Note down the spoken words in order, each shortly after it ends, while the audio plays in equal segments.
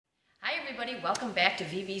everybody, welcome back to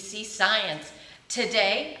VBC Science.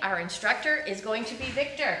 Today, our instructor is going to be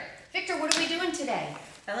Victor. Victor, what are we doing today?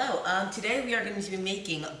 Hello, today we are going to be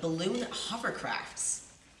making balloon hovercrafts.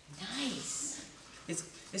 Nice.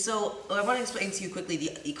 So I want to explain to you quickly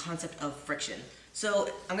the concept of friction. So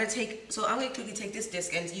I'm going to quickly take this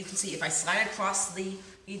disc, and you can see if I slide across the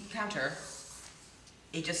counter,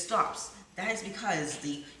 it just stops. That is because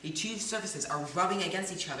the two surfaces are rubbing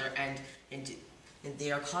against each other, and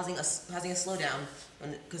they are causing a slowdown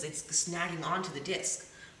because it's snagging onto the disc.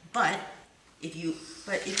 But if you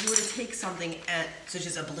were to take something such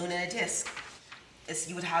as a balloon and a disc,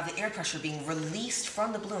 you would have the air pressure being released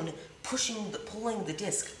from the balloon, pulling the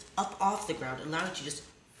disc up off the ground, allowing it to just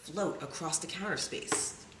float across the counter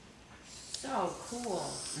space. So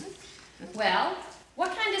cool. Well,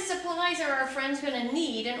 what kind of supplies are our friends going to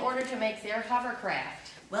need in order to make their hovercraft?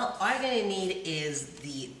 Well, all you're going to need is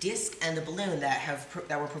the disc and the balloon that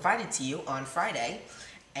were provided to you on Friday.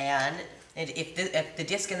 And if the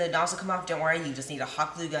disc and the nozzle come off, don't worry, you just need a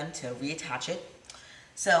hot glue gun to reattach it.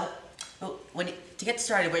 So, to get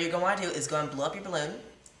started, what you're going to want to do is go and blow up your balloon.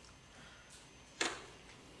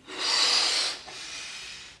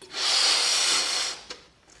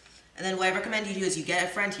 And then what I recommend you do is you get a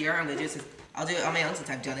friend here. I'm going to do this. I'll do it on my own since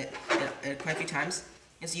I've done it quite a few times.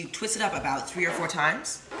 And so you twist it up about 3 or 4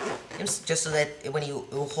 times, just so that when you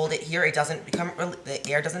hold it here, the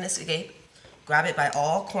air doesn't escape. Grab it by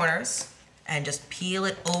all corners and just peel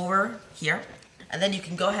it over here. And then you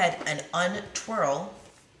can go ahead and untwirl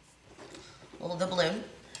the balloon.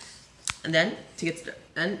 And then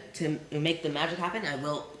to make the magic happen, I'm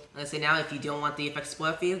going to say now, if you don't want the effect to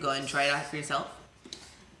spoil for you, go ahead and try it out for yourself.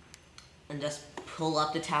 And just pull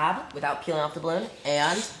up the tab without peeling off the balloon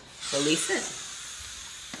and release it.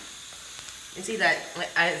 You see that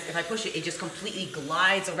if I push it, it just completely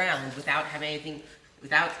glides around without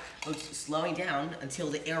slowing down until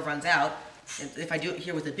the air runs out. And if I do it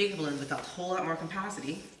here with a bigger balloon with a whole lot more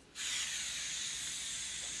capacity,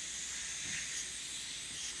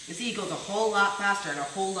 you see it goes a whole lot faster and a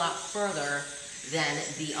whole lot further than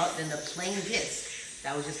the plain disc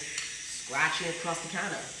that was just scratching across the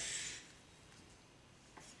counter.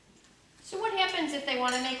 So what happens if they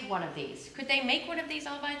want to make one of these? Could they make one of these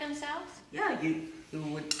all by themselves? Yeah, you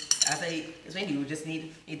would, as I explained, you would just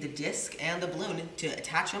need the disc and the balloon to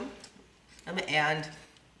attach them, and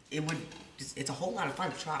it's a whole lot of fun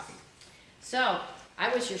to try. So,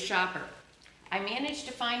 I was your shopper. I managed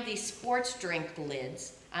to find these sports drink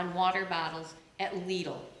lids on water bottles at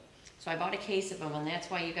Lidl. So I bought a case of them, and that's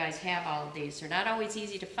why you guys have all of these. They're not always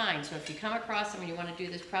easy to find, so if you come across them and you want to do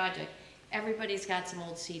this project, everybody's got some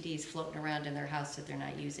old CDs floating around in their house that they're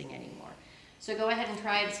not using anymore. So go ahead and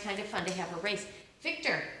try it. It's kind of fun to have a race.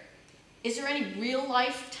 Victor, is there any real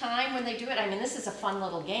life time when they do it? I mean, this is a fun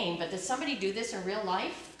little game, but does somebody do this in real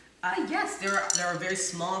life? Yes, there are very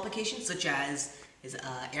small applications such as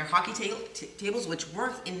air hockey tables, which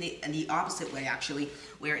work in the opposite way actually,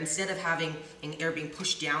 where instead of having air being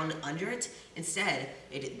pushed down under it, instead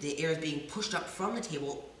the air is being pushed up from the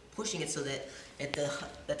table, pushing it so that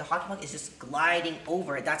the hockey puck is just gliding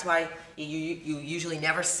over it. That's why you usually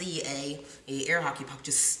never see a air hockey puck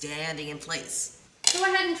just standing in place. Go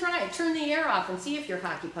ahead and try it. Turn the air off and see if your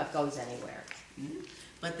hockey puck goes anywhere. Mm-hmm.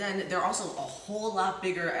 But then there are also a whole lot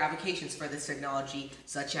bigger applications for this technology,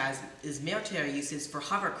 such as military uses for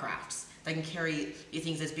hovercrafts that can carry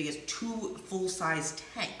things as big as 2 full-size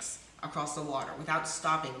tanks across the water without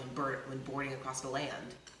stopping when boarding across the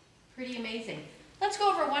land. Pretty amazing. Let's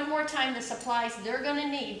go over one more time the supplies they're going to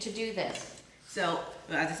need to do this. So,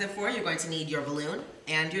 as I said before, you're going to need your balloon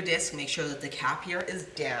and your disc. Make sure that the cap here is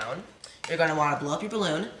down. You're going to want to blow up your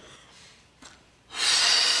balloon.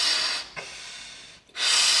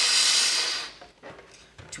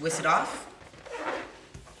 Twist it off.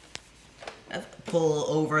 Pull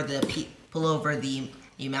over the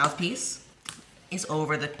mouthpiece. Is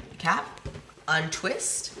over the cap.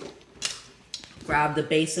 Untwist. Grab the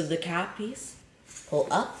base of the cap piece. Pull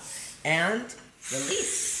up and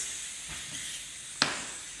release.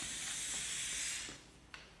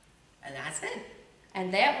 And that's it.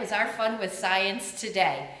 And that was our fun with science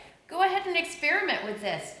today. Go ahead and experiment with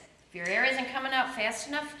this. If your air isn't coming out fast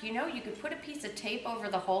enough, you could put a piece of tape over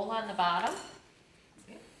the hole on the bottom.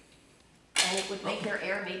 And it would make your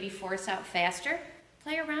air maybe force out faster.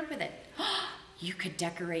 Play around with it. You could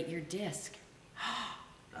decorate your disc.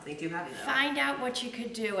 Nothing too heavy though. Find out what you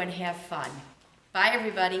could do and have fun. Bye,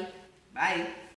 everybody. Bye.